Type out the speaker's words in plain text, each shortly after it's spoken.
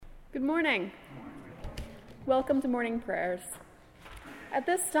Good morning. Welcome to morning prayers. At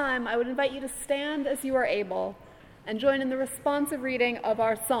this time, I would invite you to stand as you are able and join in the responsive reading of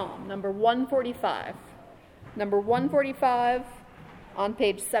our psalm, number 145. Number 145 on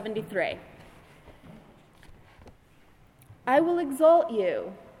page 73. I will exalt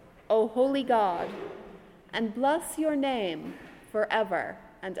you, O holy God, and bless your name forever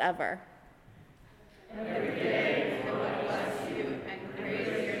and ever. Every day will I bless you and praise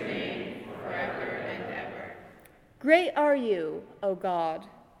your name forever and ever. Great are you, O God,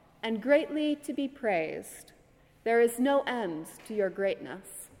 and greatly to be praised. There is no end to your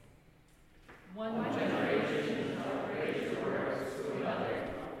greatness. One generation shall praise your works to another,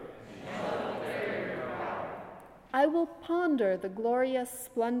 and shall declare your power. I will ponder the glorious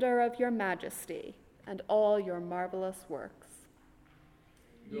splendor of your majesty and all your marvelous works.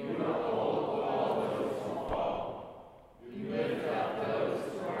 You uphold all those who fall. You lift up those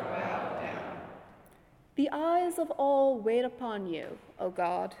who are bowed down. The eyes of all wait upon you, O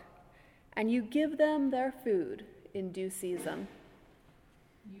God, and you give them their food in due season.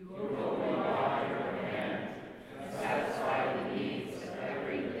 You open wide your hand and satisfy the needs of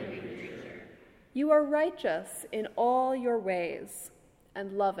every living creature. You are righteous in all your ways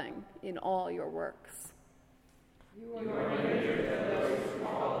and loving in all your works. You are near to those who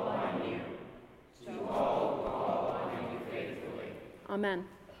call upon you, to all who call upon you faithfully. Amen.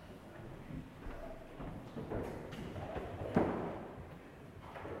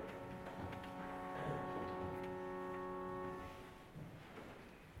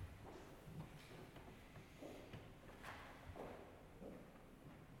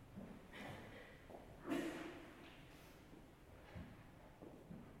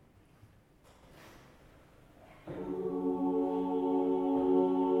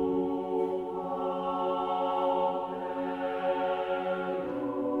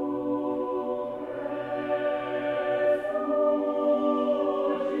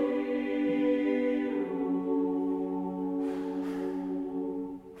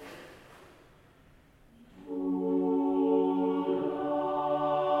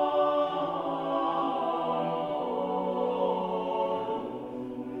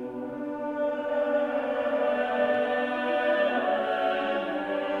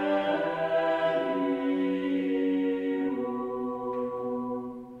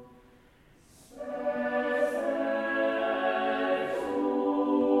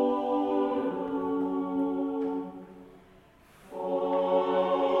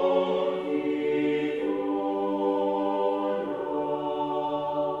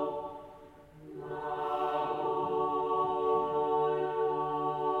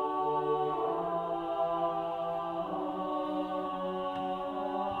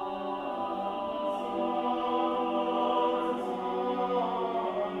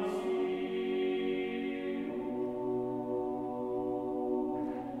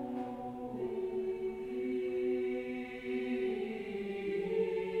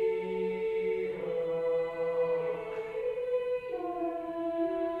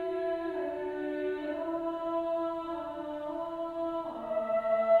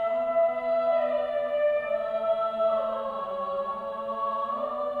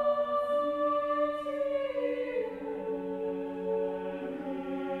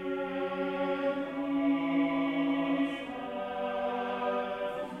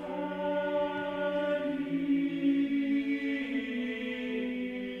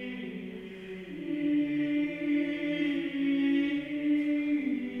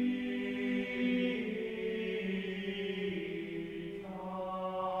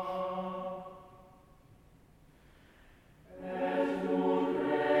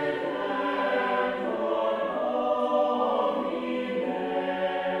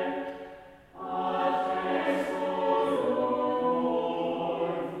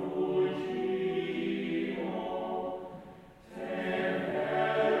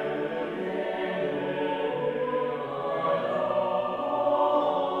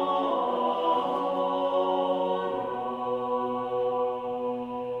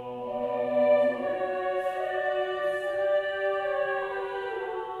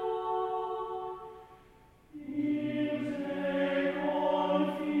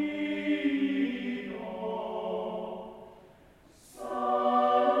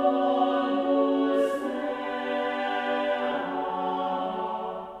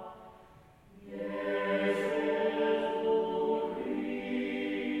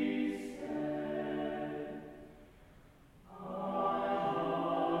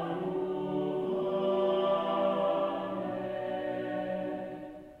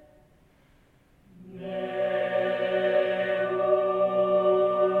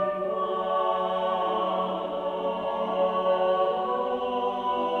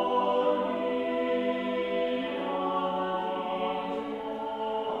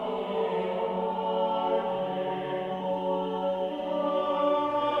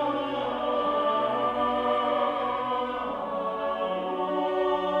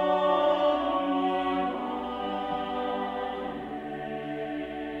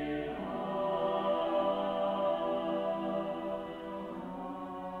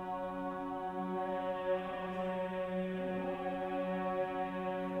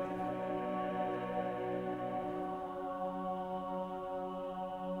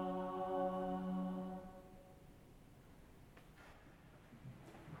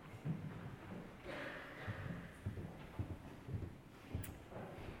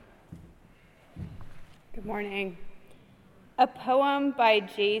 Good morning. A poem by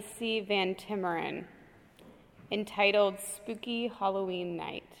J.C. Van Timmeren entitled Spooky Halloween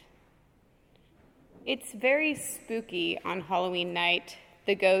Night. It's very spooky on Halloween night.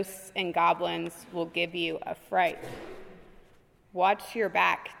 The ghosts and goblins will give you a fright. Watch your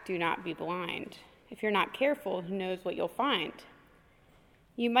back, do not be blind. If you're not careful, who knows what you'll find?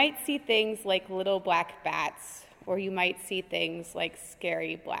 You might see things like little black bats, or you might see things like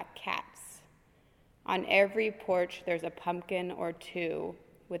scary black cats. On every porch, there's a pumpkin or two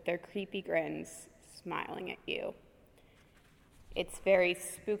with their creepy grins smiling at you. It's very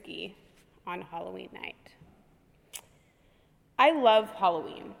spooky on Halloween night. I love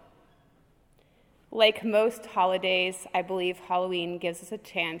Halloween. Like most holidays, I believe Halloween gives us a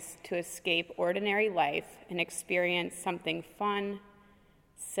chance to escape ordinary life and experience something fun,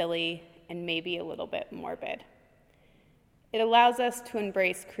 silly, and maybe a little bit morbid. It allows us to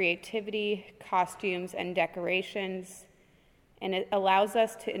embrace creativity, costumes, and decorations, and it allows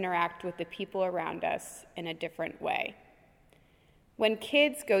us to interact with the people around us in a different way. When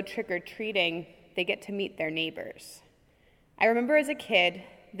kids go trick-or-treating, they get to meet their neighbors. I remember as a kid,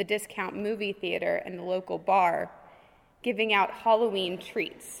 the discount movie theater and the local bar giving out Halloween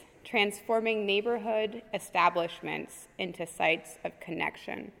treats, transforming neighborhood establishments into sites of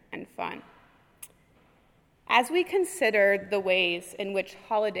connection and fun. As we consider the ways in which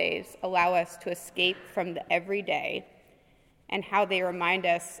holidays allow us to escape from the everyday and how they remind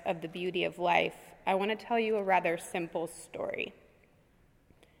us of the beauty of life, I want to tell you a rather simple story.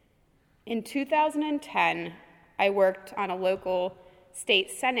 In 2010, I worked on a local state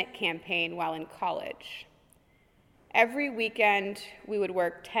Senate campaign while in college. Every weekend, we would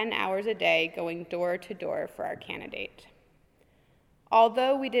work 10 hours a day going door to door for our candidate.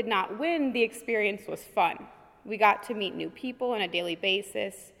 Although we did not win, the experience was fun. We got to meet new people on a daily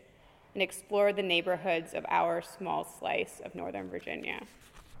basis and explore the neighborhoods of our small slice of Northern Virginia.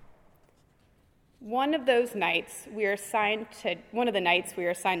 One of the nights we were assigned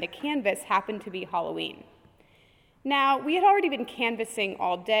to canvass happened to be Halloween. Now, we had already been canvassing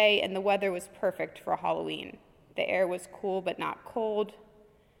all day, and the weather was perfect for Halloween. The air was cool but not cold.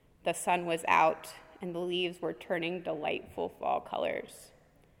 The sun was out, and the leaves were turning delightful fall colors.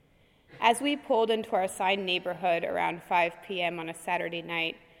 As we pulled into our assigned neighborhood around 5 p.m. on a Saturday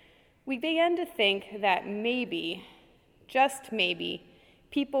night, we began to think that maybe, just maybe,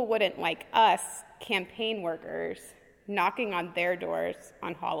 people wouldn't like us, campaign workers, knocking on their doors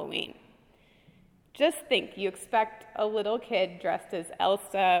on Halloween. Just think, you expect a little kid dressed as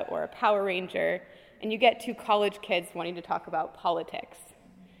Elsa or a Power Ranger, and you get two college kids wanting to talk about politics.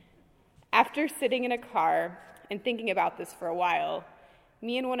 After sitting in a car and thinking about this for a while,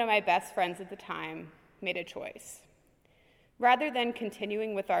 me and one of my best friends at the time made a choice. Rather than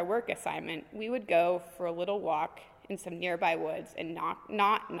continuing with our work assignment, we would go for a little walk in some nearby woods and not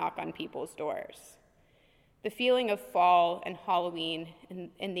knock on people's doors. The feeling of fall and Halloween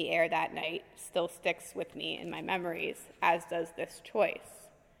in the air that night still sticks with me in my memories, as does this choice.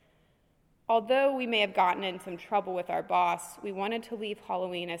 Although we may have gotten in some trouble with our boss, we wanted to leave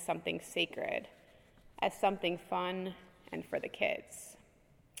Halloween as something sacred, as something fun and for the kids.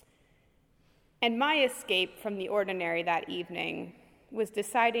 And my escape from the ordinary that evening was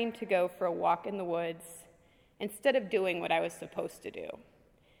deciding to go for a walk in the woods instead of doing what I was supposed to do.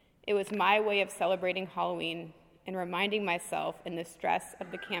 It was my way of celebrating Halloween and reminding myself in the stress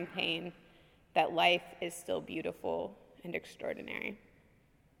of the campaign that life is still beautiful and extraordinary.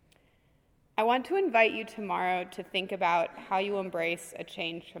 I want to invite you tomorrow to think about how you embrace a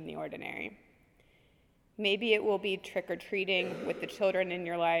change from the ordinary. Maybe it will be trick-or-treating with the children in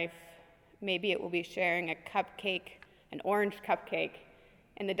your life. Maybe it will be sharing a cupcake, an orange cupcake,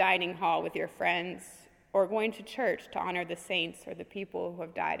 in the dining hall with your friends, or going to church to honor the saints or the people who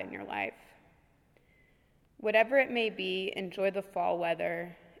have died in your life. Whatever it may be, enjoy the fall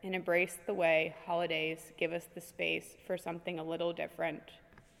weather and embrace the way holidays give us the space for something a little different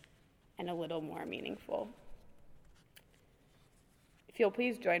and a little more meaningful. If you'll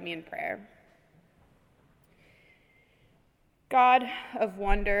please join me in prayer. God of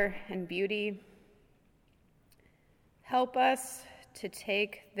wonder and beauty, help us to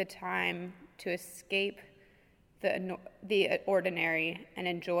take the time to escape the ordinary and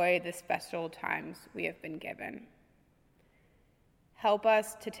enjoy the special times we have been given. Help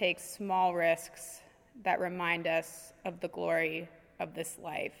us to take small risks that remind us of the glory of this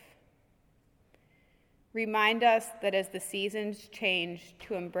life. Remind us that as the seasons change,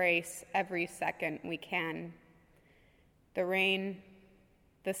 to embrace every second we can. The rain,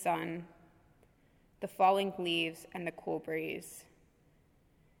 the sun, the falling leaves, and the cool breeze.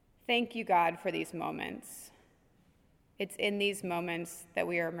 Thank you, God, for these moments. It's in these moments that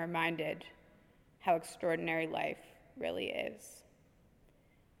we are reminded how extraordinary life really is.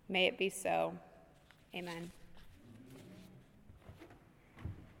 May it be so. Amen.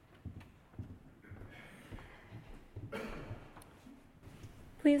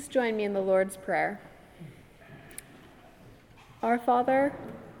 Please join me in the Lord's Prayer. Our Father,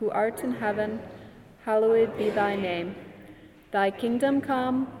 who art in heaven, hallowed be thy name. Thy kingdom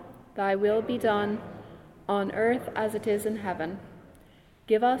come, thy will be done, on earth as it is in heaven.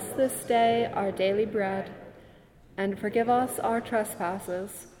 Give us this day our daily bread, and forgive us our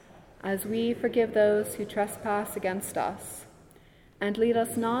trespasses, as we forgive those who trespass against us. And lead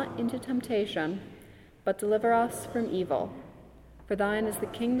us not into temptation, but deliver us from evil. For thine is the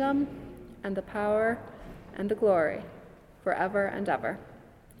kingdom, and the power, and the glory, forever and ever.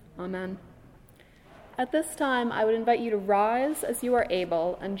 Amen. At this time, I would invite you to rise as you are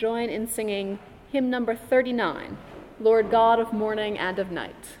able and join in singing hymn number 39, Lord God of morning and of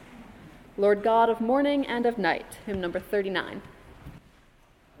night. Lord God of morning and of night, hymn number 39.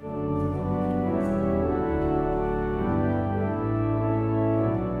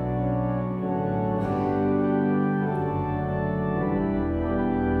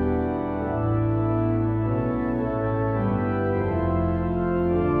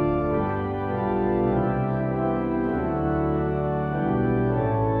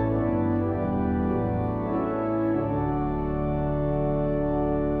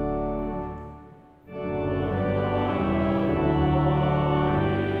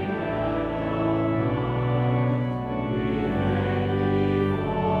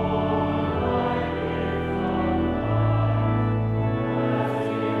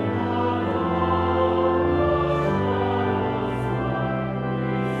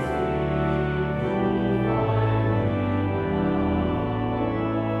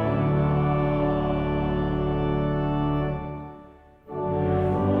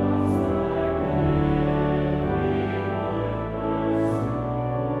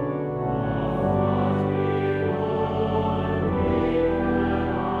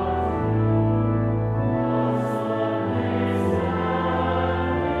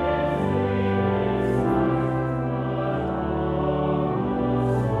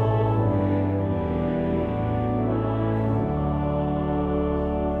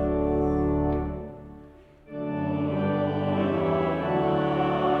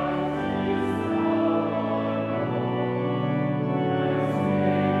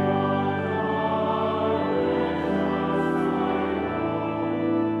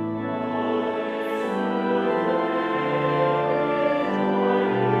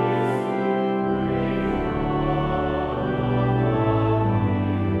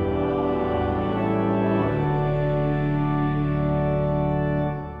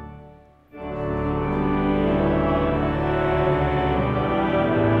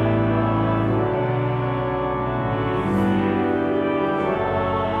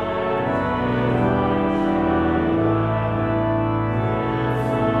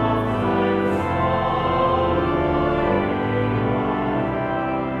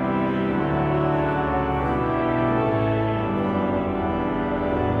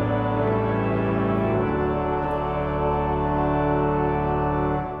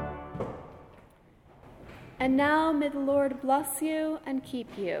 And now may the Lord bless you and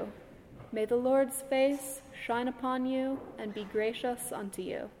keep you. May the Lord's face shine upon you and be gracious unto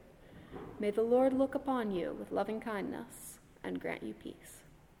you. May the Lord look upon you with loving kindness and grant you peace.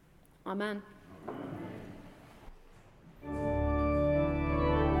 Amen.